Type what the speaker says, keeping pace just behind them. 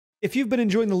If you've been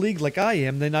enjoying the league like I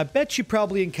am, then I bet you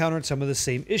probably encountered some of the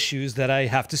same issues that I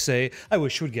have to say I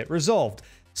wish would get resolved.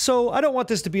 So I don't want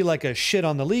this to be like a shit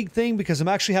on the league thing because I'm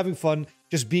actually having fun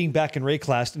just being back in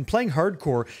Rayclast, and playing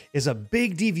hardcore is a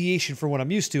big deviation from what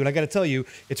I'm used to, and I gotta tell you,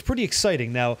 it's pretty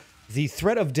exciting. Now, the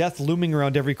threat of death looming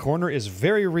around every corner is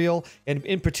very real, and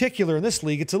in particular in this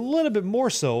league, it's a little bit more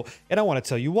so, and I want to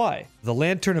tell you why. The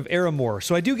Lantern of Aramor.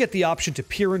 So I do get the option to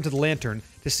peer into the lantern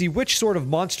to see which sort of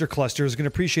monster cluster is going to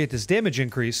appreciate this damage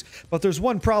increase, but there's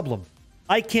one problem.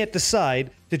 I can't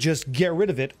decide to just get rid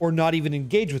of it or not even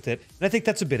engage with it, and I think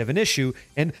that's a bit of an issue,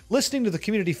 and listening to the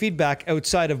community feedback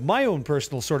outside of my own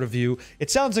personal sort of view,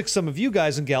 it sounds like some of you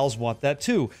guys and gals want that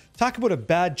too. Talk about a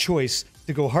bad choice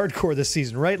to go hardcore this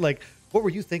season, right? Like, what were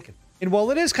you thinking? And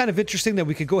while it is kind of interesting that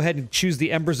we could go ahead and choose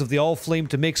the Embers of the All Flame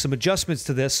to make some adjustments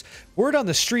to this, word on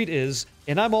the street is,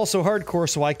 and I'm also hardcore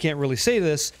so I can't really say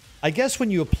this, I guess when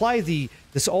you apply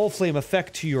this All Flame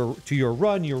effect to your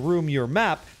run, your room, your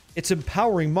map, it's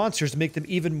empowering monsters to make them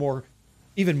even more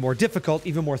difficult,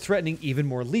 even more threatening, even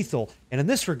more lethal. And in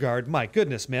this regard, my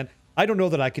goodness, man, I don't know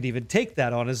that I could even take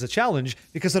that on as a challenge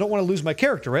because I don't want to lose my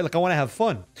character, right? Like, I want to have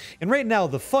fun. And right now,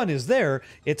 the fun is there.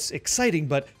 It's exciting,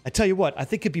 but I tell you what, I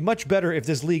think it'd be much better if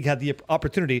this league had the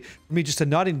opportunity for me just to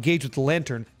not engage with the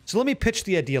lantern. So let me pitch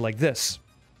the idea like this.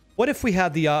 What if we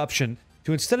had the option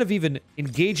to, instead of even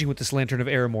engaging with this Lantern of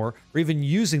Aramor, or even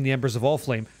using the Embers of All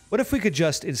Flame, what if we could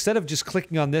just, instead of just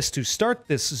clicking on this to start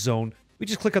this zone, we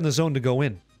just click on the zone to go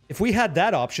in? If we had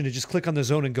that option to just click on the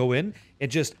zone and go in, and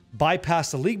just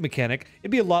bypass the league mechanic, it'd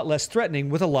be a lot less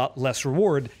threatening with a lot less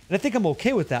reward, and I think I'm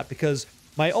okay with that, because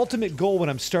my ultimate goal when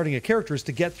I'm starting a character is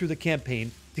to get through the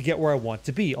campaign to get where I want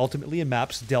to be, ultimately in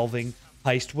maps, delving,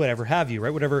 heist, whatever have you,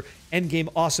 right? Whatever endgame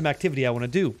awesome activity I want to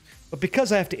do. But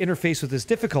because I have to interface with this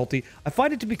difficulty, I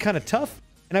find it to be kind of tough,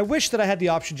 and I wish that I had the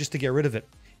option just to get rid of it.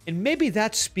 And maybe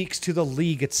that speaks to the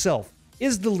league itself.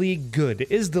 Is the league good?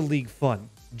 Is the league fun?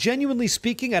 Genuinely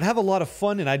speaking, I'd have a lot of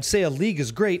fun, and I'd say a league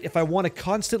is great if I want to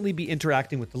constantly be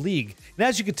interacting with the league. And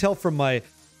as you can tell from my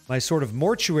sort of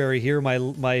mortuary here,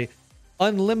 my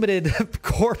unlimited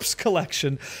corpse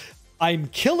collection, I'm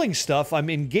killing stuff, I'm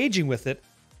engaging with it,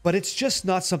 but it's just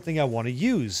not something I want to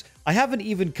use. I haven't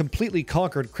even completely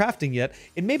conquered crafting yet,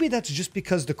 and maybe that's just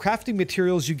because the crafting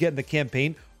materials you get in the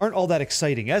campaign aren't all that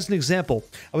exciting. As an example,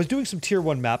 I was doing some tier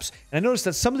 1 maps, and I noticed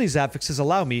that some of these affixes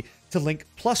allow me to link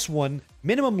 +1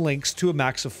 minimum links to a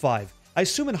max of 5. I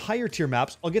assume in higher tier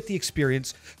maps, I'll get the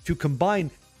experience to combine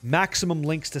maximum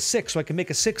links to 6, so I can make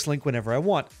a 6 link whenever I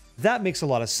want. That makes a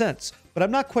lot of sense, but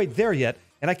I'm not quite there yet,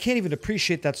 and I can't even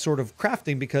appreciate that sort of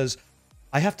crafting because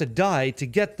I have to die to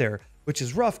get there, which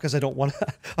is rough because I don't want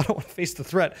to face the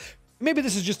threat. Maybe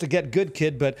this is just a get good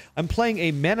kid, but I'm playing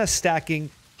a mana stacking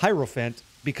Hierophant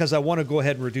because I want to go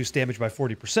ahead and reduce damage by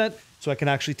 40% so I can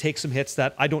actually take some hits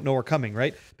that I don't know are coming,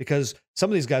 right? Because some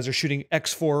of these guys are shooting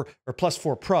X4 or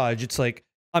 +4 proj. It's like,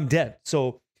 I'm dead.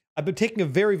 So I've been taking a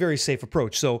very, very safe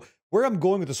approach. So where I'm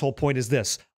going with this whole point is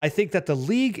this. I think that the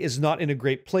league is not in a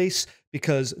great place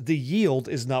because the yield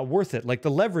is not worth it. Like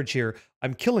the leverage here,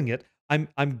 I'm killing it.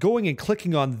 I'm going and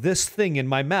clicking on this thing in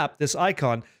my map, this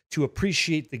icon, to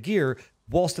appreciate the gear,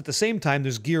 whilst at the same time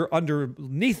there's gear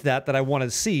underneath that I want to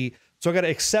see. So I got to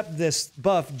accept this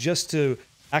buff just to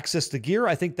access the gear.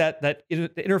 I think that the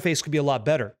interface could be a lot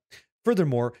better.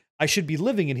 Furthermore, I should be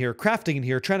living in here, crafting in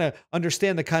here, trying to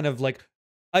understand the kind of like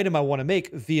item I want to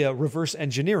make via reverse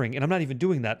engineering, and I'm not even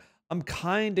doing that. I'm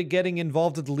kind of getting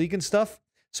involved in the league and stuff,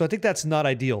 so I think that's not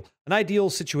ideal. An ideal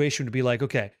situation would be like,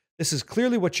 okay, this is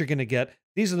clearly what you're going to get.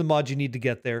 These are the mods you need to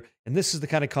get there, and this is the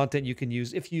kind of content you can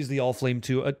use if you use the All Flame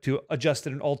to adjust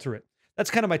it and alter it.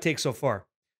 That's kind of my take so far.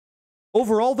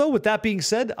 Overall, though, with that being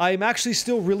said, I'm actually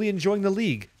still really enjoying the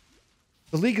league.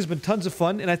 The league has been tons of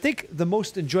fun, and I think the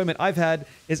most enjoyment I've had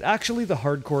is actually the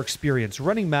hardcore experience.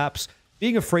 Running maps,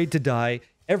 being afraid to die,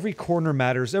 every corner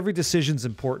matters, every decision's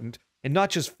important, and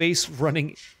not just face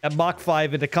running at Mach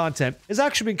 5 into content has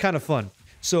actually been kind of fun.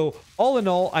 So, all in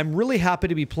all, I'm really happy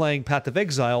to be playing Path of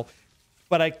Exile,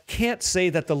 but I can't say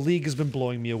that the league has been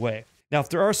blowing me away. Now, if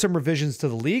there are some revisions to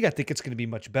the league, I think it's going to be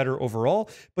much better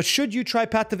overall. But should you try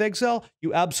Path of Exile?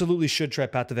 You absolutely should try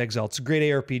Path of Exile. It's a great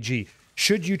ARPG.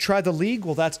 Should you try the league?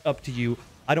 Well, that's up to you.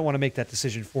 I don't want to make that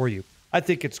decision for you. I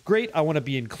think it's great. I want to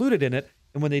be included in it.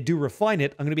 And when they do refine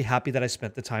it, I'm going to be happy that I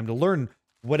spent the time to learn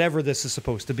whatever this is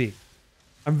supposed to be.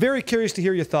 I'm very curious to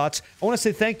hear your thoughts. I want to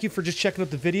say thank you for just checking out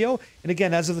the video. And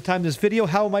again, as of the time of this video,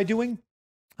 how am I doing?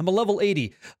 I'm a level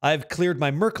 80. I've cleared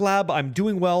my Merc Lab. I'm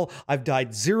doing well. I've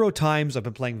died 0 times. I've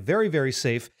been playing very, very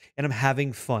safe, and I'm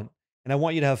having fun. And I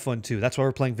want you to have fun too. That's why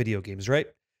we're playing video games, right?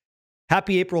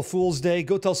 Happy April Fool's Day.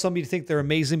 Go tell somebody you think they're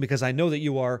amazing because I know that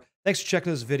you are. Thanks for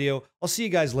checking this video. I'll see you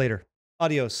guys later.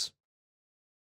 Adios.